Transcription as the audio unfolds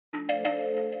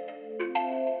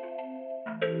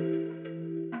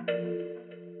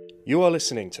You are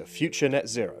listening to Future Net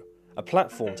Zero, a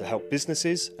platform to help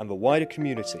businesses and the wider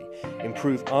community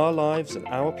improve our lives and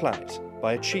our planet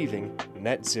by achieving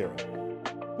net zero.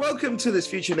 Welcome to this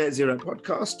Future Net Zero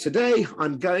podcast. Today,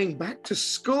 I'm going back to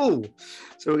school.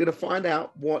 So we're going to find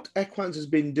out what Equans has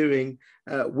been doing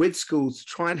with schools to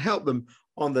try and help them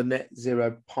on the net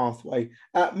zero pathway.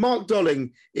 Mark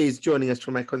Dolling is joining us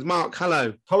from Equans. Mark,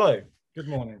 hello. Hello, good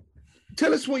morning.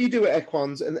 Tell us what you do at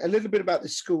Equans and a little bit about the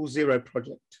School Zero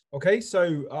project. Okay,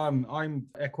 so I'm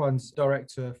Equans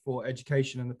Director for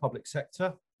Education in the Public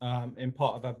Sector in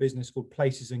part of our business called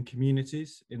Places and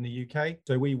Communities in the UK.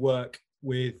 So we work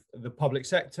with the public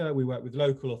sector, we work with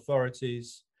local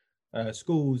authorities,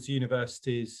 schools,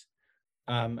 universities,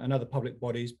 and other public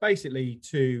bodies, basically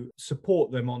to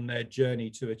support them on their journey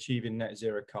to achieving net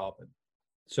zero carbon.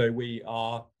 So we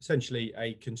are essentially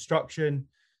a construction,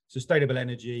 sustainable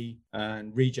energy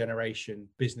and regeneration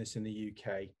business in the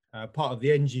UK, part of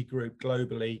the ENGIE group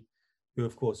globally, who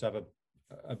of course have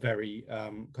a very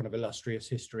kind of illustrious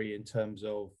history in terms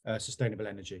of sustainable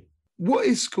energy. What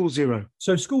is School Zero?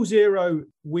 So School Zero,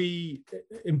 we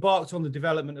embarked on the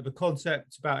development of a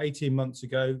concept about 18 months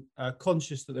ago,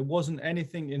 conscious that there wasn't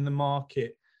anything in the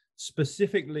market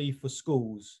specifically for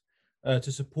schools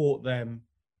to support them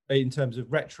in terms of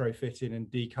retrofitting and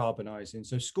decarbonising.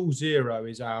 So School Zero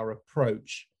is our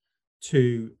approach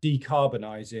to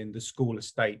decarbonising the school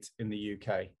estate in the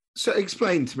UK. So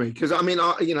explain to me, because I mean,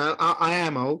 I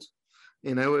am old.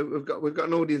 You know, we've got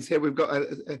an audience here. We've got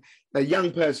a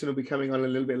young person who'll be coming on a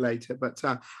little bit later, but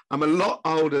I'm a lot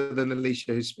older than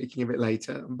Alicia, who's speaking a bit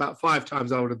later. I'm about 5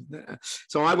 times older than her.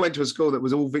 So I went to a school that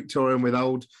was all Victorian with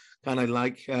old kind of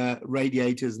like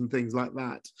radiators and things like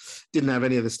that. Didn't have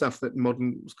any of the stuff that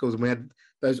modern schools, and we had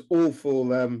those awful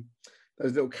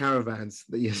those little caravans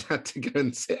that you had to go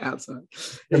and sit outside.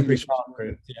 English.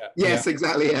 Yes,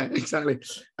 exactly. Yeah, exactly.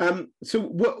 So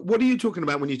what are you talking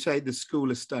about when you say the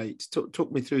school estate?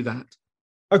 Talk me through that.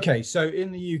 Okay, so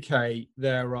in the UK,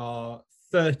 there are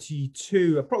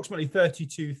approximately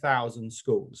 32,000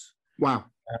 schools. Wow.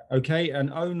 Okay,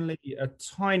 and only a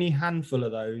tiny handful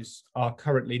of those are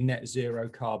currently net zero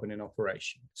carbon in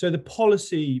operation. So the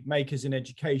policy makers in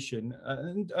education,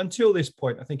 until this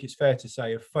point, I think it's fair to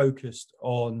say, have focused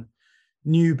on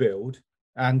new build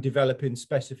and developing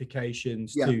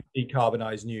specifications to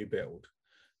decarbonise new build.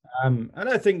 And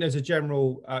I think there's a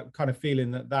general kind of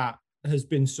feeling that has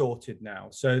been sorted now.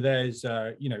 So there's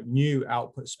new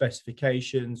output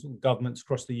specifications. Governments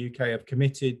across the UK have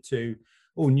committed to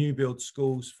all new build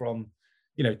schools from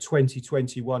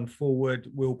 2021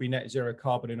 forward will be net zero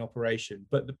carbon in operation.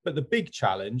 But the big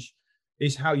challenge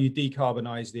is how you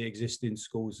decarbonise the existing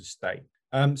schools estate.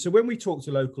 So when we talk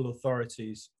to local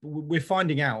authorities, we're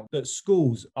finding out that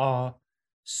schools are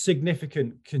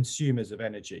significant consumers of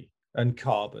energy and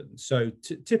carbon. So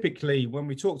typically, when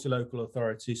we talk to local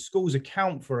authorities, schools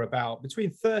account for about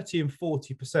between 30 and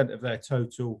 40% of their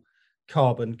total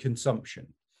carbon consumption.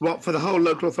 What, for the whole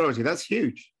local authority? That's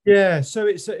huge. Yeah, so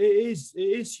it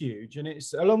is huge, and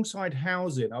it's alongside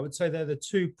housing. I would say they're the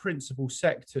two principal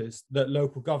sectors that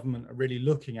local government are really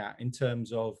looking at in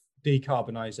terms of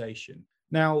decarbonisation.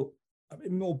 Now,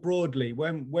 more broadly,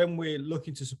 when we're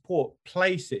looking to support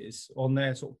places on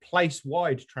their sort of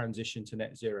place-wide transition to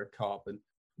net zero carbon,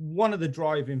 one of the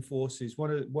driving forces,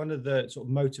 one of the sort of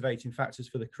motivating factors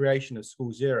for the creation of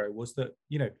School Zero was that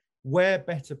where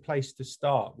better place to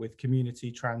start with community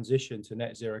transition to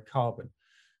net zero carbon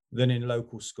than in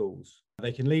local schools.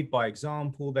 They can lead by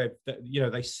example. They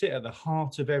sit at the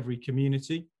heart of every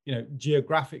community,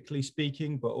 geographically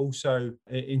speaking, but also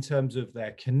in terms of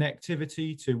their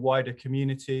connectivity to wider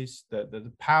communities.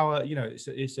 The power,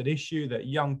 it's an issue that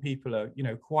young people are,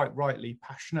 quite rightly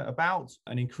passionate about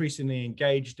and increasingly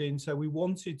engaged in. So we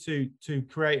wanted to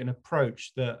create an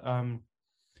approach that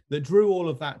drew all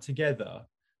of that together,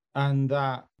 and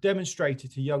that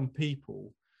demonstrated to young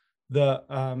people that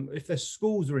if their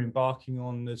schools are embarking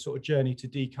on the sort of journey to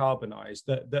decarbonise,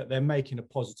 that they're making a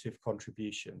positive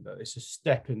contribution, that it's a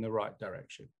step in the right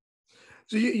direction.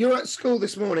 So you're at school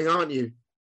this morning, aren't you?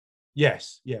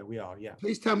 Yes, yeah, we are, yeah.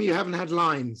 Please tell me you haven't had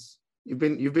lines. You've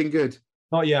been good.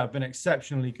 Not yet. I've been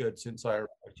exceptionally good since I arrived,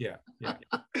 yeah.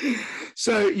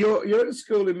 So you're at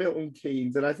school in Milton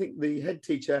Keynes, and I think the head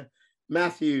teacher,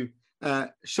 Matthew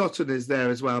Shotton, is there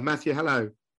as well. Matthew,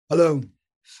 hello. Hello.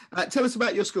 Tell us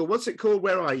about your school. What's it called?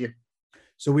 Where are you?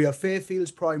 So we are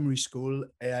Fairfields Primary School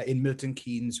in Milton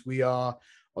Keynes. We are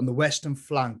on the western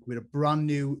flank. We're a brand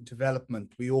new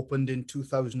development. We opened in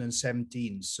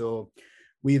 2017. So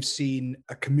we have seen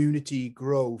a community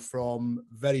grow from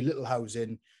very little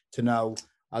housing to now,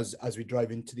 as we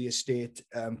drive into the estate,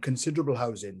 considerable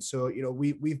housing. So,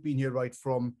 we've been here right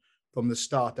from the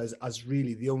start as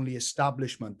really the only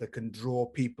establishment that can draw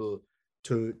people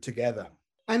together.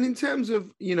 And in terms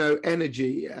of,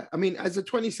 energy, I mean, as a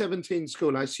 2017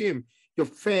 school, I assume you're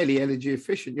fairly energy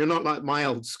efficient. You're not like my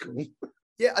old school.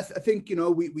 Yeah, I think,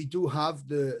 we do have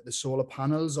the solar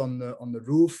panels on the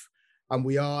roof, and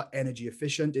we are energy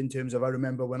efficient in terms of, I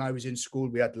remember when I was in school,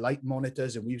 we had light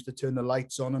monitors and we used to turn the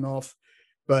lights on and off.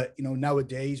 But,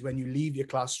 nowadays, when you leave your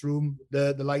classroom,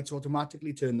 the lights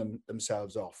automatically turn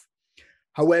themselves off.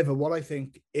 However, what I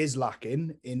think is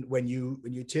lacking when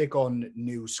you take on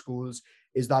new schools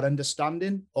is that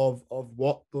understanding of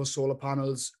what those solar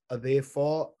panels are there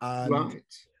for. And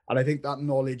I think that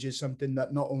knowledge is something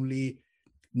that not only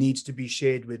needs to be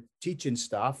shared with teaching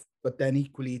staff, but then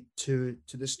equally to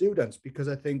the students, because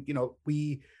I think,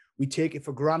 we take it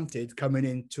for granted coming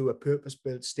into a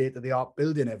purpose-built state-of-the-art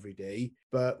building every day,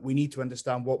 but we need to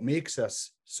understand what makes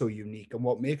us so unique and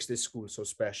what makes this school so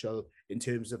special in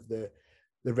terms of the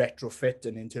retrofit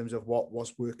and in terms of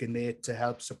what's working there to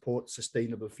help support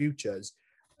sustainable futures,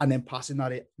 and then passing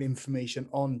that information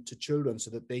on to children so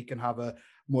that they can have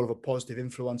more of a positive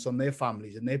influence on their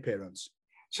families and their parents.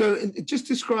 So just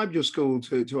describe your school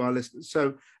to our listeners.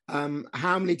 So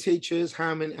how many teachers,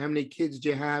 how many kids do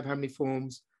you have, how many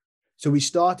forms? So we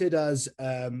started as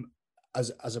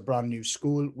a brand new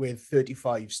school with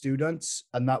 35 students,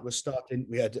 and that was starting,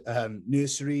 we had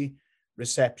nursery,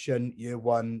 reception, year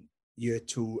 1, year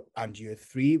 2 and year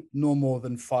 3, no more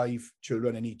than 5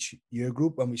 children in each year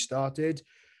group when we started.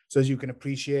 So as you can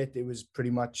appreciate, it was pretty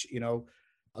much,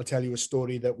 I'll tell you a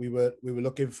story that we were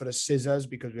looking for the scissors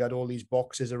because we had all these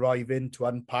boxes arriving to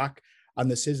unpack,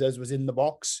 and the scissors was in the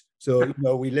box. So,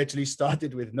 we literally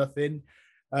started with nothing.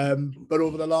 But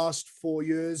over the last 4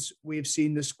 years, we've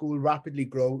seen the school rapidly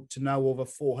grow to now over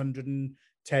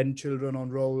 410 children on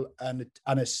roll, and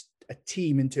a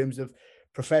team in terms of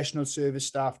professional service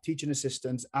staff, teaching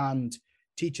assistants and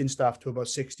teaching staff to about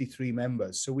 63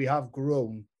 members. So we have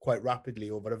grown quite rapidly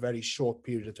over a very short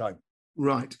period of time.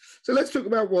 Right. So let's talk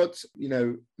about what,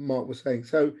 Mark was saying.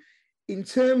 So in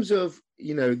terms of,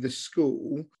 the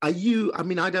school, I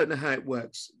don't know how it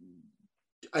works.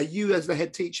 Are you, as the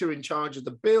head teacher, in charge of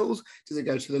the bills? Does it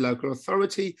go to the local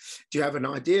authority? Do you have an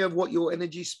idea of what your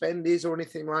energy spend is or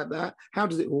anything like that? How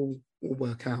does it all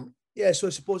work out? Yeah, so I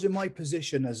suppose in my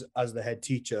position as the head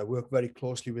teacher, I work very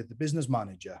closely with the business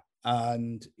manager.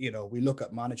 And, we look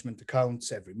at management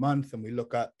accounts every month, and we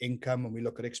look at income and we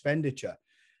look at expenditure.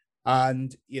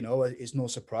 And, it's no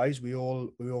surprise. We've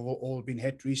all been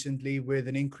hit recently with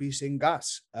an increase in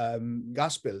gas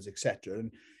bills, etc.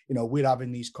 And, we're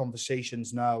having these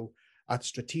conversations now at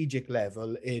strategic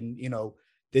level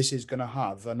this is going to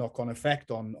have a knock-on effect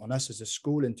on us as a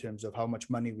school in terms of how much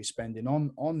money we're spending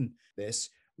on this.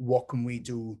 What can we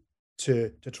do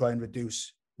to try and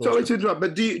reduce? Sorry to interrupt,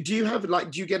 but do you have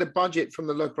do you get a budget from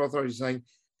the local authority saying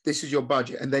this is your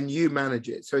budget and then you manage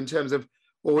it? So in terms of,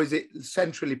 or is it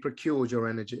centrally procured, your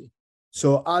energy?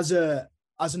 So as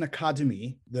an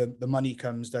academy, the money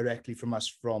comes directly from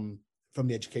us from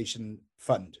the education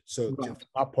fund. So right. From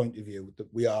our point of view,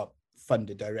 that we are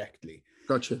funded directly.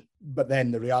 Gotcha. But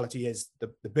then the reality is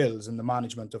the bills and the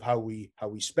management of how we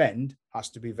spend has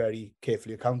to be very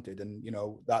carefully accounted. And,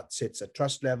 that sits at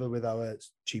trust level with our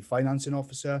chief financing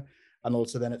officer, and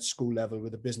also then at school level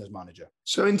with the business manager.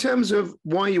 So in terms of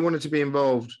why you wanted to be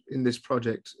involved in this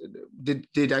project, did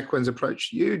Equans approach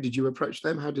you? Did you approach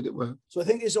them? How did it work? So I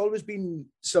think it's always been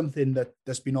something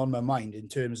that's been on my mind in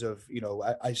terms of,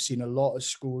 I've seen a lot of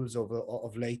schools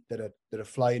of late that are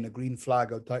flying a green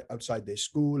flag outside their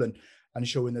school and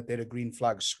showing that they're a green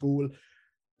flag school.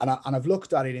 And I've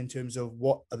looked at it in terms of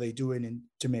what are they doing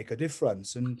to make a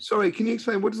difference. And sorry, can you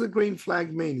explain, what does a green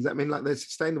flag mean? Does that mean like they're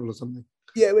sustainable or something?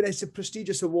 Yeah, well, it's a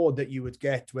prestigious award that you would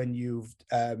get when you've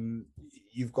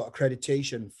got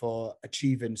accreditation for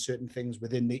achieving certain things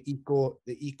within the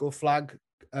eco flag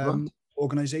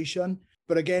organization.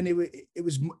 But again,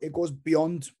 it goes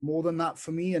beyond more than that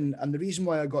for me. And the reason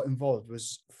why I got involved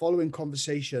was following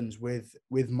conversations with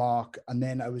Mark, and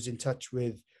then I was in touch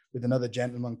with another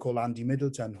gentleman called Andy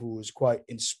Middleton, who was quite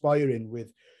inspiring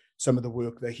with some of the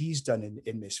work that he's done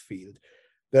in this field.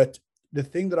 That the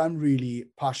thing that I'm really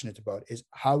passionate about is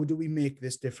how do we make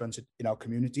this difference in our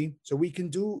community? So we can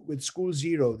do with School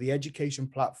Zero, the education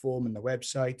platform and the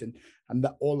website, and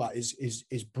that all that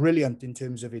is brilliant in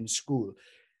terms of in school.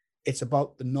 It's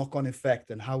about the knock-on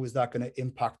effect and how is that going to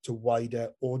impact to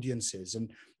wider audiences.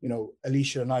 And,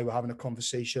 Alicia and I were having a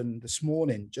conversation this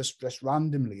morning, just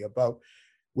randomly, about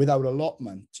with our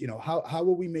allotment, how are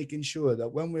we making sure that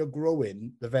when we're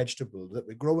growing the vegetable, that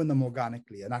we're growing them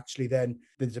organically, and actually then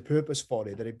there's a purpose for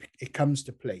it, that it comes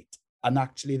to plate, and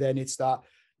actually then it's that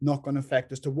knock-on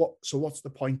effect as to what's the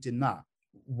point in that?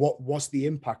 What's the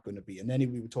impact going to be? And then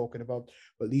we were talking about,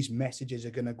 well, these messages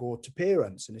are going to go to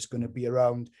parents, and it's going to be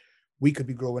around, we could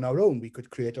be growing our own, we could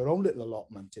create our own little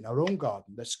allotment in our own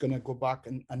garden that's going to go back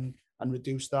and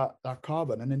reduce that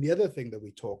carbon. And then the other thing that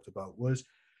we talked about was,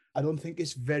 I don't think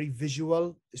it's very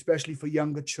visual, especially for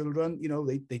younger children.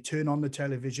 They turn on the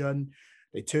television,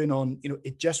 they turn on,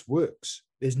 it just works.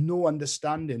 There's no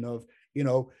understanding of,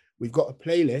 we've got a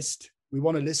playlist, we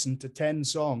want to listen to 10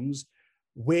 songs.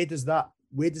 Where does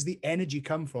the energy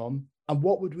come from? And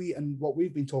what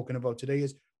we've been talking about today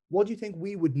is, what do you think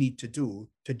we would need to do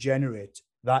to generate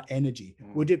that energy?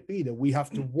 Would it be that we have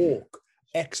to walk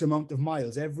X amount of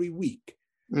miles every week?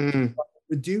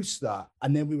 Reduce that?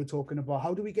 And then we were talking about,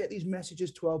 how do we get these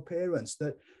messages to our parents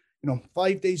that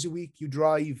 5 days a week you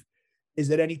drive? Is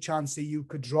there any chance that you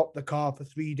could drop the car for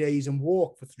 3 days and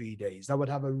walk for 3 days? That would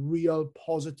have a real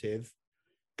positive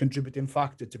contributing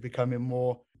factor to becoming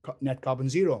more net carbon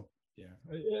zero. Yeah,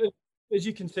 as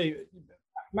you can see,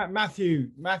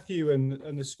 Matthew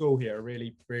and the school here are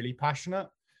really, really passionate.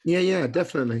 Yeah,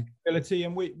 definitely.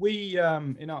 And we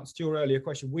in answer to your earlier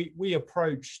question, we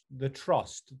approached the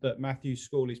trust that Matthew's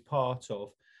school is part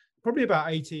of probably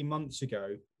about 18 months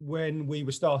ago, when we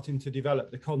were starting to develop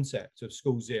the concept of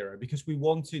School Zero, because we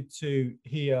wanted to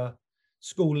hear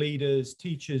school leaders,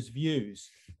 teachers' views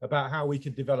about how we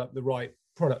could develop the right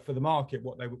product for the market,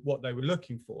 what they were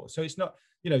looking for. So it's not,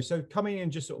 so coming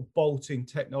in just sort of bolting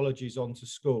technologies onto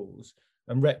schools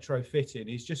and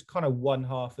retrofitting is just kind of one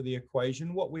half of the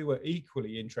equation. What we were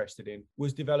equally interested in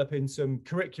was developing some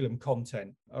curriculum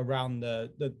content around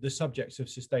the subjects of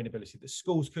sustainability that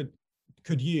schools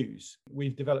could use.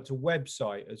 We've developed a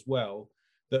website as well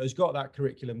that has got that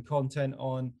curriculum content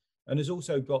on, and has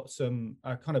also got some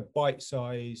kind of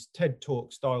bite-sized TED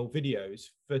Talk style videos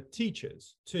for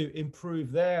teachers to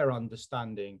improve their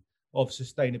understanding of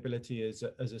sustainability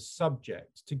as a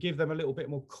subject, to give them a little bit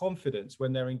more confidence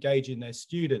when they're engaging their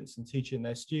students and teaching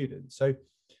their students. So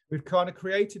we've kind of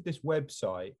created this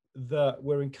website that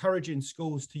we're encouraging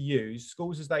schools to use,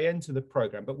 schools as they enter the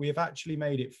program, but we have actually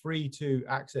made it free to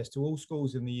access to all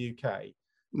schools in the UK,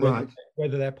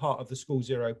 whether they're part of the School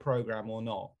Zero program or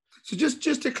not. So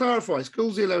just to clarify,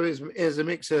 School Zero is a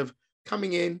mix of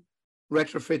coming in,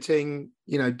 retrofitting,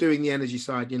 doing the energy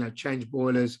side, change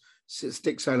boilers,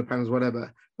 stick solar panels,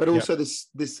 whatever, but also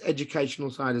this educational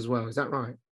side as well. Is that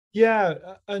right? Yeah,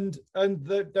 and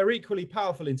they're equally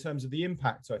powerful in terms of the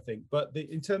impact, I think. But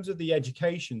in terms of the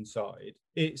education side,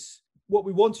 it's what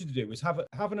we wanted to do was have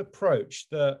an approach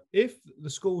that if the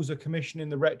schools are commissioning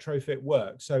the retrofit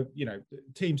work, so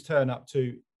teams turn up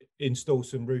to install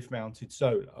some roof-mounted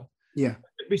solar. Yeah,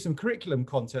 there'd be some curriculum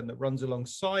content that runs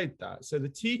alongside that, so the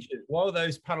teachers, while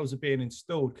those panels are being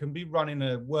installed, can be running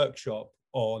a workshop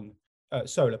on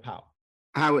solar power,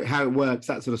 how it works,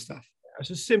 that sort of stuff. It's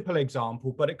a simple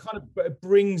example, but it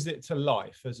brings it to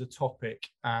life as a topic,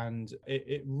 and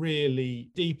it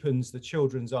really deepens the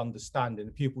children's understanding,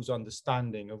 the pupils'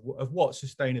 understanding of what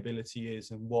sustainability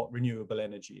is and what renewable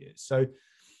energy is. So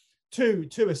two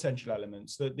essential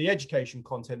elements: the education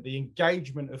content, the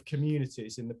engagement of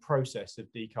communities in the process of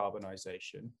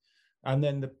decarbonisation, and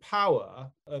then the power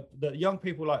that young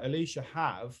people like Alicia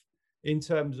have in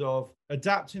terms of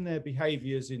adapting their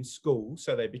behaviours in school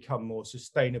so they become more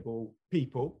sustainable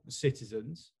people,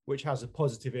 citizens, which has a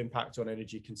positive impact on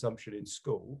energy consumption in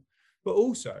school, but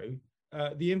also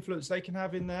the influence they can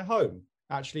have in their home,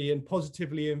 actually, and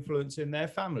positively influencing their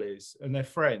families and their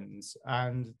friends,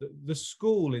 and the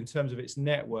school in terms of its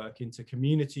network into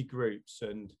community groups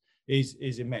and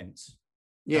is immense.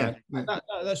 Yeah,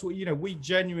 that's what we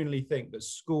genuinely think that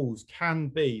schools can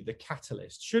be the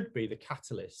catalyst, should be the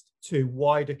catalyst to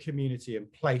wider community and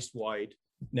place-wide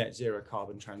net zero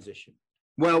carbon transition.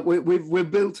 Well,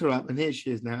 we've built her up, and here she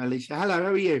is now. Alicia, hello,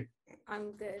 how are you?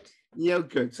 I'm good. You're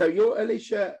good. So you're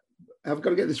Alicia. I've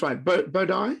got to get this right.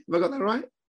 Bodie, have I got that right?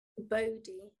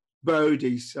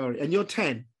 Bodie, sorry. And you're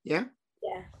 10, yeah?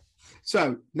 Yeah.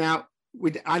 So now,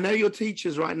 I know your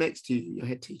teacher's right next to you, your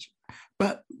head teacher.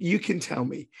 But you can tell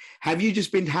me, have you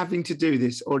just been having to do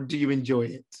this, or do you enjoy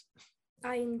it?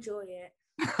 I enjoy it.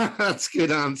 That's a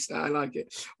good answer. I like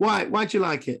it. Why do you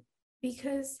like it?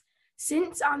 Because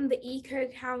since I'm the Eco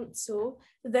Council,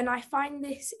 then I find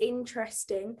this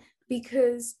interesting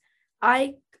because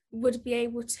I would be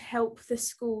able to help the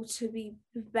school to be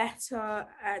better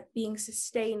at being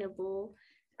sustainable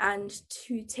and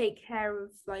to take care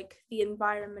of the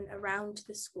environment around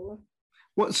the school.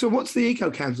 What's the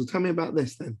Eco Council? Tell me about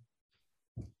this then.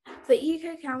 The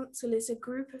Eco Council is a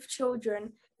group of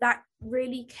children that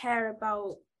really care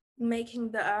about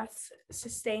making the earth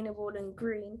sustainable and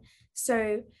green.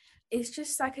 So it's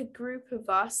just like a group of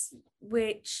us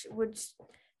which would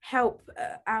help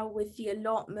out with the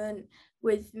allotment,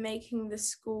 with making the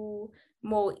school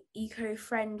more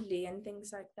eco-friendly and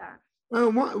things like that. Oh,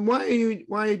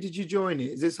 why did you join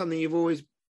it? Is it something you've always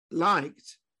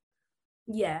liked?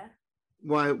 Yeah.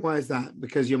 Why is that?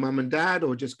 Because your mum and dad,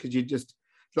 or just because you just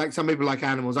like some people like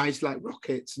animals? I used to like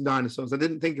rockets and dinosaurs. I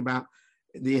didn't think about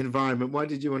the environment. Why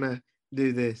did you want to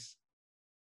do this?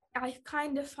 I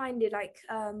kind of find it like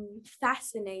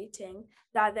fascinating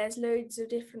that there's loads of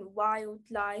different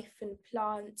wildlife and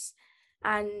plants,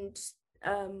 and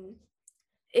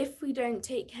if we don't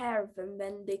take care of them,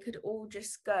 then they could all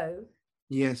just go.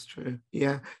 Yes, true.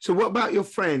 Yeah. So what about your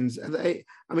friends? Are they,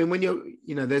 I mean, when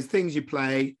there's things you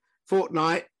play,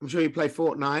 Fortnite, I'm sure you play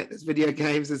Fortnite, there's video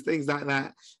games, there's things like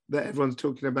that everyone's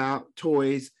talking about,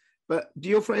 toys. But do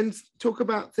your friends talk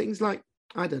about things like,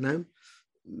 I don't know,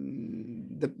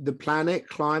 the planet,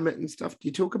 climate and stuff? Do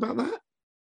you talk about that?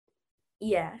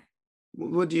 Yeah.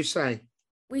 What do you say?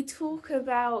 We talk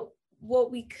about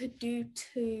what we could do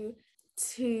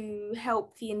to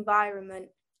help the environment,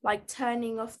 like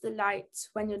turning off the lights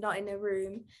when you're not in a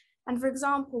room. And for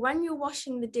example, when you're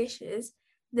washing the dishes,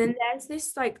 then there's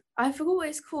this, like, I forgot what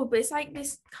it's called, but it's like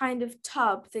this kind of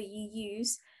tub that you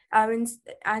use. And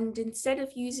instead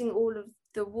of using all of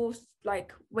the water,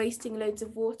 like wasting loads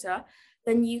of water,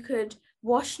 then you could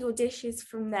wash your dishes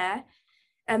from there.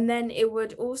 And then it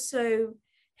would also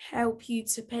help you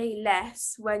to pay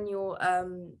less when you're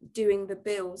doing the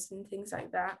bills and things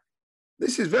like that.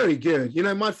 This is very good. You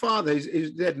know, my father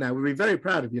is dead now. We'd be very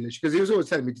proud of you, Alicia, because he was always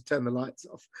telling me to turn the lights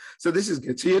off. So this is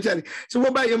good. So you're telling. So what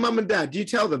about your mum and dad? Do you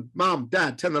tell them, Mum,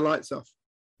 Dad, turn the lights off?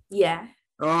 Yeah.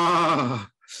 Ah,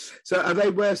 so are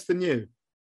they worse than you?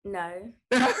 No.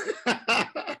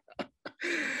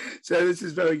 So this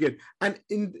is very good. And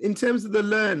in terms of the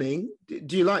learning,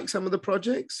 do you like some of the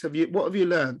projects? What have you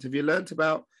learned? Have you learned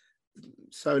about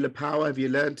solar power? Have you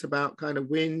learned about kind of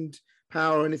wind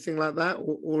power or anything like that,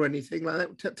 or anything like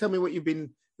that? Tell me what you've been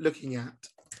looking at.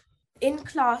 In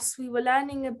class, we were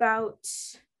learning about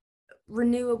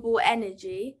renewable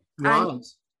energy, Right.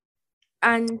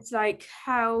 and like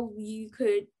how you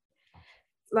could,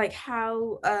 like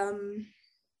how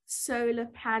solar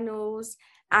panels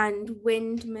and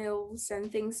windmills and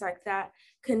things like that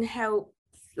can help,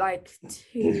 like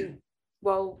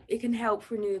it can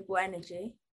help renewable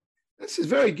energy. This is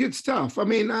very good stuff. I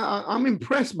mean, I'm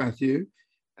impressed, Matthew.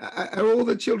 Are all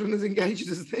the children as engaged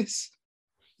as this?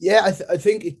 Yeah, I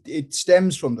think it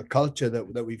stems from the culture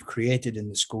that we've created in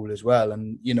the school as well.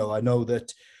 And, you know, I know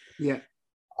that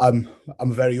I'm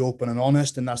very open and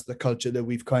honest, and that's the culture that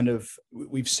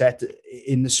we've set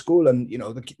in the school. And, you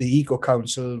know, the Eco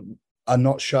Council are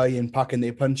not shy in packing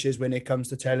their punches when it comes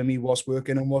to telling me what's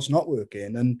working and what's not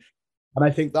working. And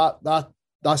I think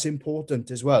that's important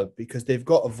as well, because they've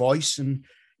got a voice. And,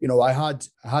 you know, I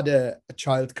had a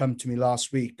child come to me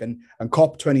last week, and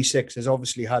COP26 has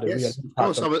obviously had a real impact.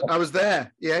 Of course, I was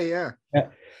there. Yeah.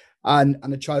 And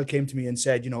a child came to me and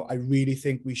said, you know, I really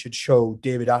think we should show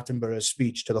David Attenborough's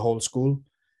speech to the whole school.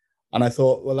 And I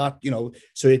thought, well, that, you know,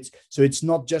 so it's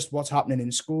not just what's happening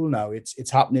in school now.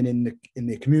 It's happening in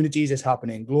the communities. It's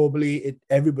happening globally.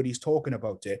 Everybody's talking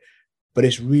about it, but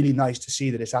it's really nice to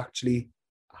see that it's actually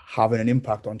having an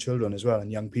impact on children as well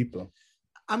and young people.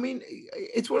 I mean,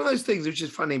 it's one of those things which is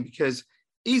funny, because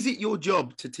is it your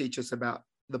job to teach us about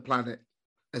the planet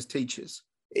as teachers?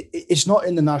 It's not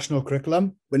in the national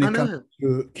curriculum when it comes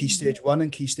to Key Stage 1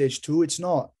 and Key Stage 2. It's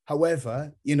not.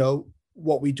 However, you know,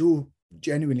 what we do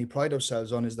genuinely pride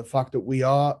ourselves on is the fact that we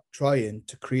are trying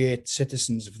to create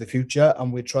citizens of the future,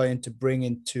 and we're trying to bring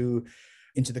into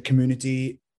the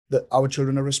community that our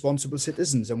children are responsible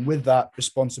citizens. And with that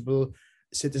responsible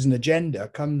citizen agenda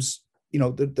comes, you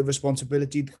know, the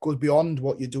responsibility that goes beyond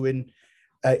what you're doing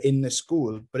in the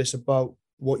school, but it's about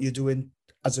what you're doing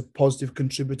as a positive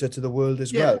contributor to the world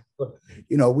as well. But,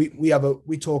 you know,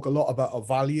 we talk a lot about our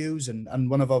values, and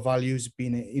one of our values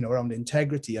being, you know, around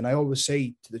integrity. And I always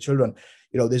say to the children,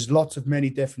 you know, there's many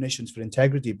definitions for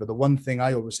integrity, but the one thing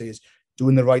I always say is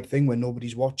doing the right thing when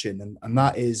nobody's watching, and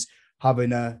that is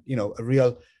having a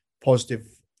real positive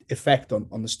effect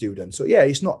on the student. So yeah,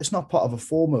 it's not part of a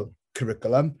formal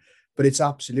curriculum, but it's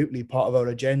absolutely part of our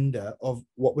agenda of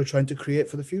what we're trying to create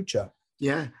for the future.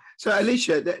 Yeah. So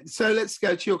Alicia, so let's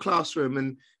go to your classroom,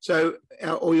 and so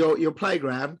or your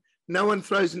playground. No one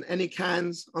throws any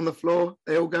cans on the floor.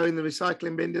 They all go in the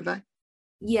recycling bin, did they?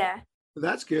 Yeah.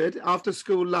 That's good. After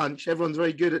school lunch, everyone's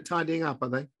very good at tidying up, are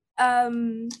they?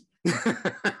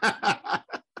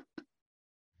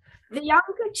 The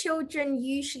younger children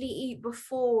usually eat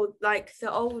before like the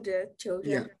older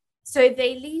children. Yeah. So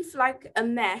they leave like a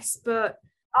mess, but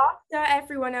after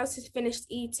everyone else has finished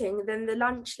eating, then the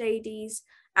lunch ladies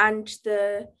and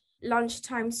the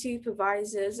lunchtime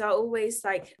supervisors are always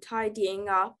like tidying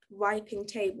up, wiping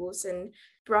tables and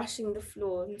brushing the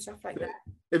floor and stuff like that.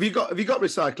 Have you got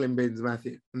recycling bins,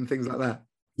 Matthew, and things like that?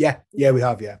 Yeah, we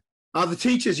have, yeah. Are the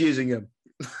teachers using them?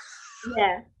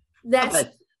 Yeah.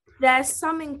 There's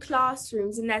some in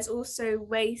classrooms, and there's also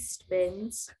waste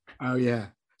bins. Oh yeah.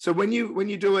 So when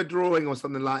you do a drawing or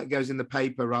something like it goes in the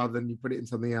paper rather than you put it in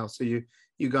something else, so you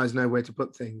guys know where to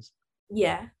put things.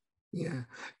 Yeah. Yeah.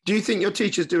 Do you think your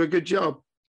teachers do a good job?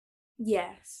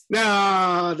 Yes.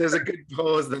 No, there's a good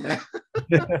pause there.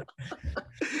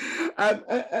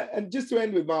 And just to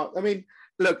end with Mark, I mean,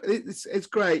 look, it's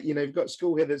great. You know, you've got a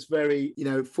school here that's very, you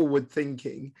know, forward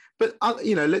thinking. But,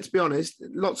 you know, let's be honest,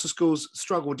 lots of schools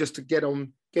struggle just to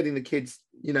getting the kids,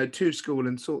 you know, to school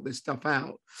and sort this stuff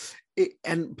out.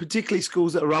 And particularly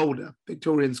schools that are older,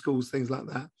 Victorian schools, things like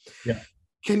that. Yeah.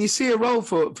 Can you see a role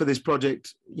for this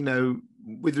project, you know,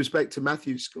 with respect to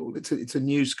Matthew's school? It's a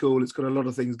new school. It's got a lot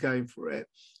of things going for it.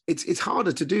 It's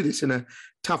harder to do this in a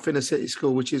tough inner city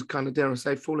school, which is kind of, dare I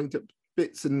say, falling to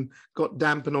bits and got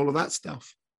damp and all of that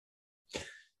stuff.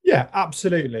 Yeah,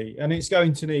 absolutely. And it's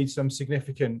going to need some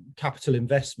significant capital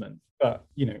investment. But,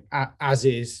 you know, as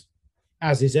is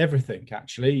everything,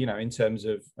 actually, you know, in terms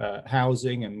of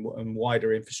housing and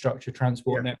wider infrastructure,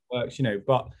 transport networks, you know.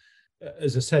 But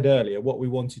as I said earlier, what we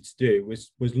wanted to do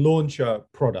was launch a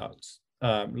product,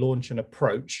 launch an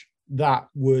approach that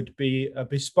would be a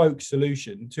bespoke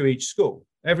solution to each school.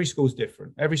 Every school's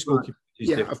different. Every school community is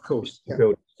different. Of course. Yeah.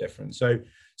 Building is different. So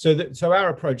our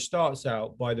approach starts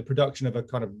out by the production of a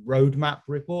kind of roadmap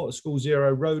report, a School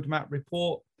Zero roadmap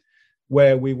report,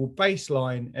 where we will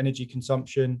baseline energy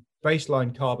consumption,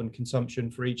 baseline carbon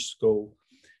consumption for each school,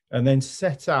 and then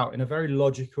set out in a very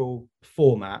logical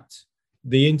format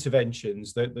the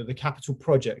interventions, the capital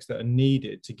projects that are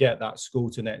needed to get that school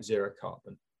to net zero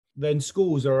carbon. Then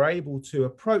schools are able to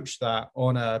approach that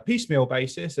on a piecemeal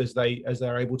basis as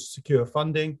they're able to secure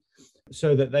funding,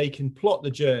 so that they can plot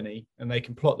the journey and they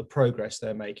can plot the progress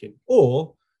they're making.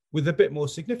 Or with a bit more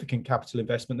significant capital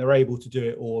investment, they're able to do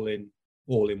it all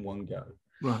in one go.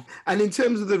 Right. And in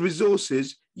terms of the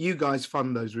resources, you guys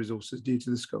fund those resources due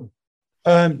to the school?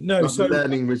 No, like so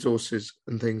learning resources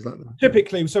and things like that.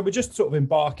 Typically, so we're just sort of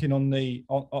embarking on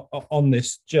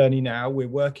this journey now. We're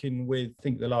working with, I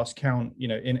think the last count, you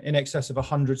know, in excess of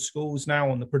 100 schools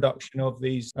now on the production of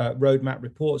these roadmap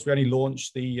reports. We only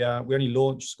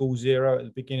launched School Zero at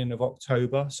the beginning of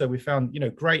October, so we found, you know,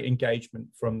 great engagement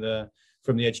from the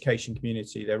education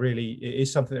community. It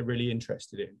is something they're really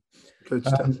interested in. Good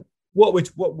stuff. What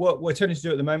we're tending to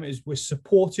do at the moment is we're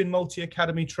supporting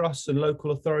multi-academy trusts and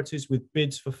local authorities with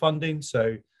bids for funding.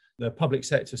 So the Public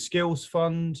Sector Skills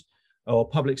Fund or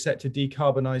Public Sector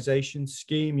Decarbonisation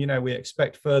Scheme, you know, we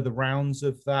expect further rounds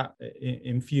of that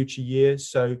in future years.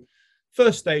 So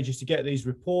first stage is to get these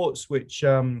reports, which,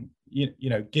 you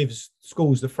know, gives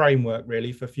schools the framework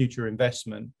really for future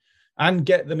investment, and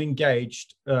get them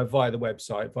engaged via the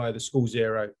website, via the School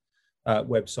Zero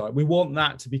website. We want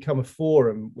that to become a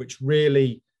forum which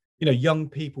really, you know, young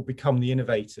people become the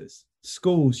innovators.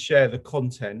 Schools share the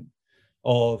content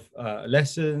of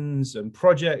lessons and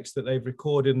projects that they've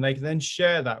recorded, and they can then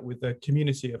share that with the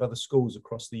community of other schools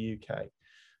across the UK.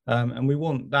 And we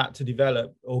want that to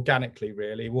develop organically,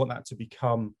 really. We want that to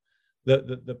become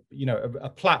the you know, a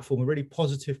platform, a really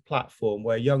positive platform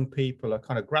where young people are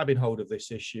kind of grabbing hold of this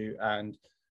issue and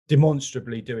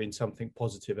demonstrably doing something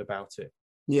positive about it.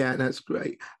 Yeah, that's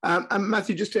great. And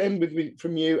Matthew, just to end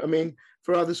from you, I mean,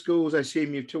 for other schools, I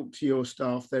assume you've talked to your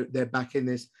staff, they're back in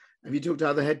this. Have you talked to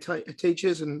other head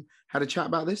teachers and had a chat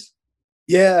about this?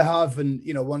 Yeah, I have. And,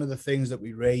 you know, one of the things that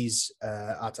we raise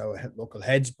at our local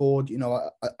heads board, you know,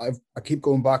 I keep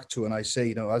going back to, and I say,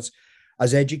 you know,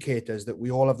 as educators, that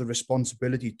we all have the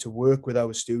responsibility to work with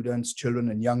our students, children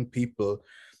and young people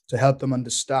to help them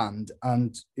understand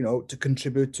and, you know, to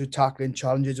contribute to tackling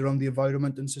challenges around the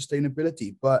environment and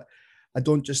sustainability. But I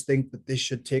don't just think that this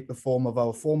should take the form of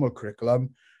our formal curriculum.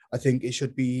 I think it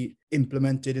should be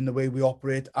implemented in the way we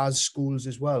operate as schools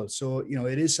as well. So, you know,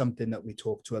 it is something that we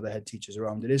talk to other head teachers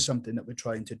around. It is something that we're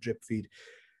trying to drip feed.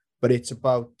 But it's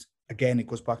about, again, it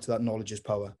goes back to that knowledge is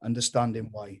power, understanding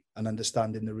why and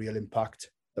understanding the real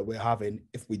impact that we're having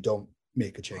if we don't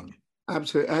make a change.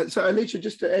 Absolutely. So, Alicia,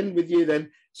 just to end with you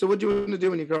then. So what do you want to do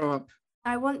when you grow up?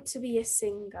 I want to be a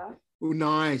singer. Oh,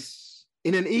 nice.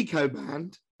 in an eco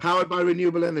band powered by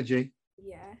renewable energy.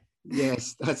 Yeah.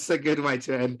 Yes, that's a good way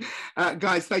to end.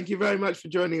 Guys, thank you very much for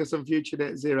joining us on Future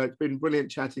Net Zero. It's been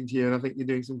brilliant chatting to you, and I think you're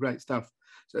doing some great stuff.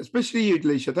 So especially you,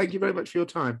 Delisha, thank you very much for your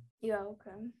time. You're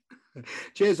welcome.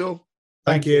 Cheers all.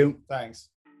 Thank you. Thanks.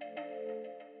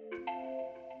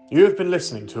 You have been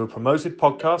listening to a promoted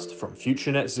podcast from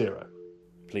Future Net Zero.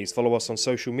 Please follow us on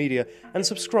social media and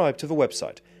subscribe to the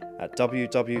website at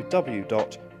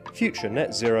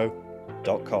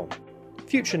www.futurenetzero.com.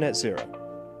 Future Net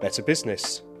Zero. Better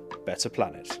business, better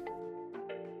planet.